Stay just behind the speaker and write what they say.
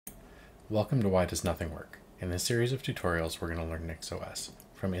Welcome to Why Does Nothing Work? In this series of tutorials, we're going to learn NixOS,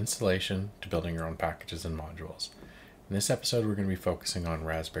 from installation to building your own packages and modules. In this episode, we're going to be focusing on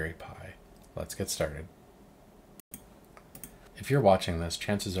Raspberry Pi. Let's get started. If you're watching this,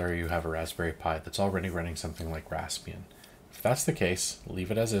 chances are you have a Raspberry Pi that's already running something like Raspbian. If that's the case,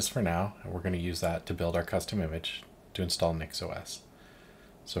 leave it as is for now, and we're going to use that to build our custom image to install NixOS.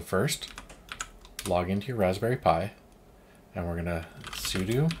 So first, log into your Raspberry Pi, and we're going to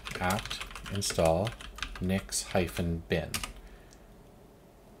sudo apt install nix-bin.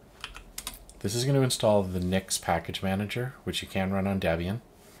 This is going to install the Nix package manager, which you can run on Debian.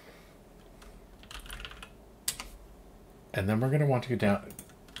 And then we're going to want to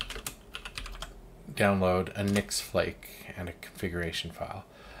download a Nix flake and a configuration file.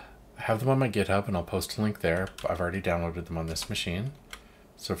 I have them on my GitHub and I'll post a link there. I've already downloaded them on this machine.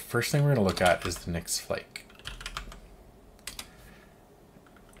 So first thing we're going to look at is the Nix flake.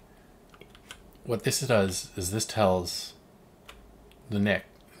 What this does is this tells the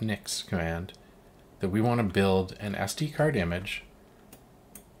Nix command that we want to build an SD card image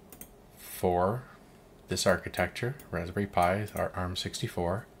for this architecture, Raspberry Pi, our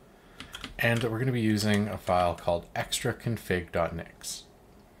ARM64, and that we're going to be using a file called extraconfig.nix.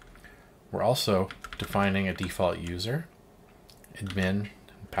 We're also defining a default user, admin,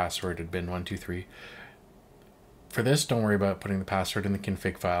 password admin123. For this, don't worry about putting the password in the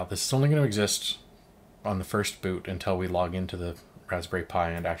config file. This is only going to exist on the first boot until we log into the Raspberry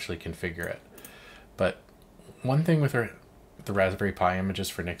Pi and actually configure it. But one thing with the Raspberry Pi images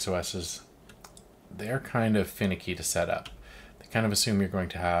for NixOS is they're kind of finicky to set up. They kind of assume you're going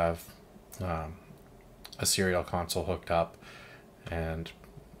to have a serial console hooked up, and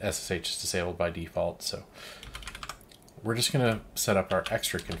SSH is disabled by default. So we're just going to set up our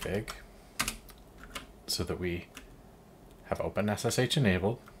extra config so that we have OpenSSH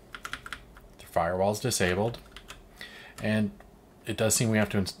enabled, the firewall's disabled, and it does seem we have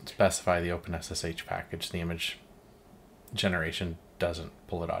to specify the OpenSSH package. The image generation doesn't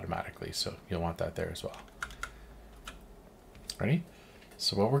pull it automatically, so you'll want that there as well. Ready?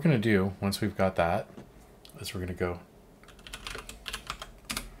 So what we're going to do once we've got that is we're going to go,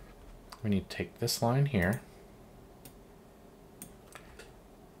 we need to take this line here,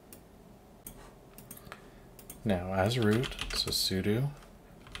 now as root, so sudo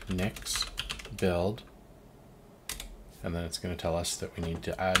nix build, and then it's going to tell us that we need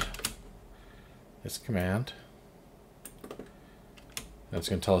to add this command. And it's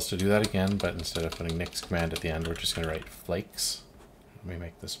going to tell us to do that again, but instead of putting nix command at the end, we're just going to write flakes. Let me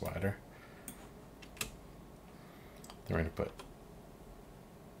make this wider. Then we're going to put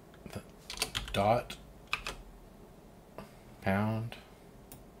the dot pound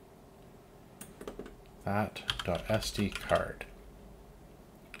that .sd card.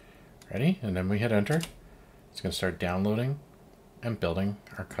 Ready? And then we hit enter. It's going to start downloading and building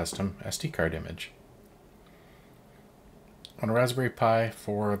our custom SD card image. On a Raspberry Pi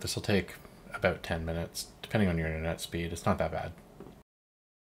 4, this will take about 10 minutes, depending on your internet speed. It's not that bad.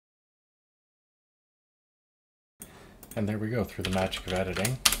 And there we go. Through the magic of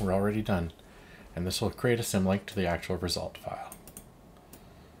editing, we're already done. And this will create a symlink to the actual result file.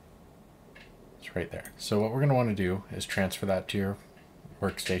 It's right there. So what we're going to want to do is transfer that to your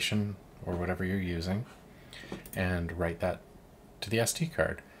workstation or whatever you're using and write that to the SD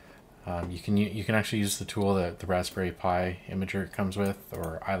card. You can actually use the tool that the Raspberry Pi imager comes with,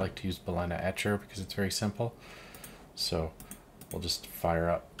 or I like to use Balena Etcher because it's very simple. So we'll just fire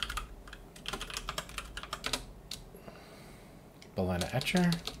up Balena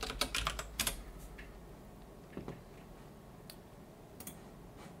Etcher.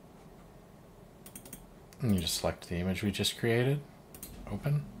 And you just select the image we just created,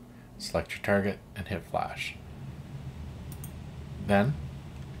 open, select your target, and hit flash. Then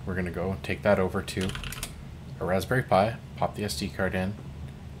we're going to go take that over to a Raspberry Pi, pop the SD card in,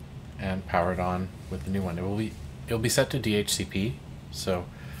 and power it on with the new one. It'll be set to DHCP, so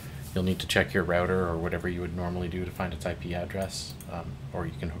you'll need to check your router or whatever you would normally do to find its IP address, or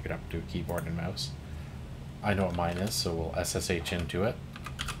you can hook it up to a keyboard and mouse. I know what mine is, so we'll SSH into it.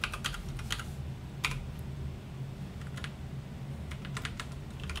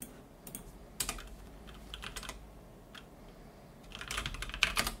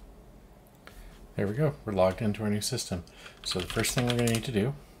 There we go, we're logged into our new system. So the first thing we're going to need to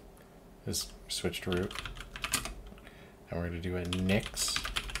do is switch to root. And we're going to do a nix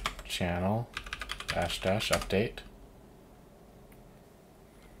channel -- update.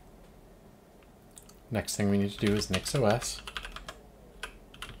 Next thing we need to do is NixOS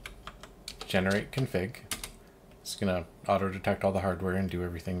generate config. It's going to auto detect all the hardware and do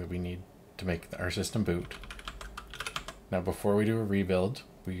everything that we need to make our system boot. Now before we do a rebuild,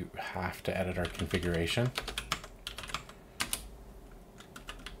 we have to edit our configuration.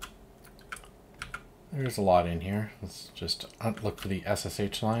 There's a lot in here. Let's just look for the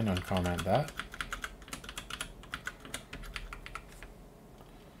SSH line, uncomment that.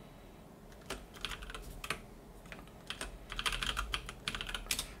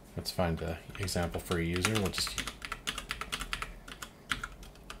 Let's find the example for a user.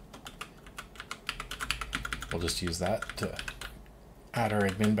 We'll just use that to add our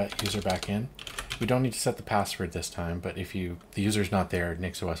admin user back in. We don't need to set the password this time, but if the user's not there,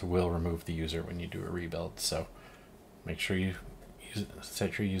 NixOS will remove the user when you do a rebuild. So make sure you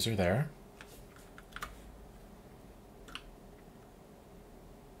set your user there.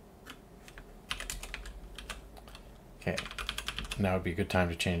 Okay, now would be a good time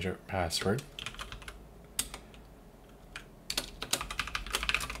to change our password.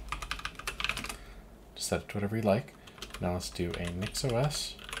 Set it to whatever you like. Now let's do a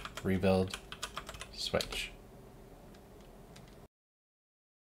NixOS rebuild switch.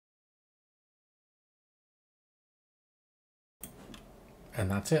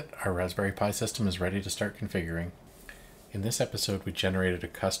 And that's it. Our Raspberry Pi system is ready to start configuring. In this episode, we generated a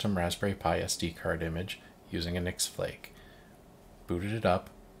custom Raspberry Pi SD card image using a Nix flake, booted it up,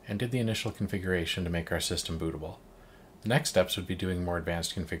 and did the initial configuration to make our system bootable. The next steps would be doing more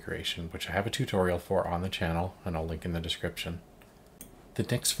advanced configuration, which I have a tutorial for on the channel, and I'll link in the description. The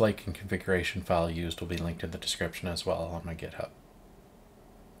Nix flake and configuration file used will be linked in the description as well on my GitHub.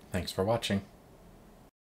 Thanks for watching.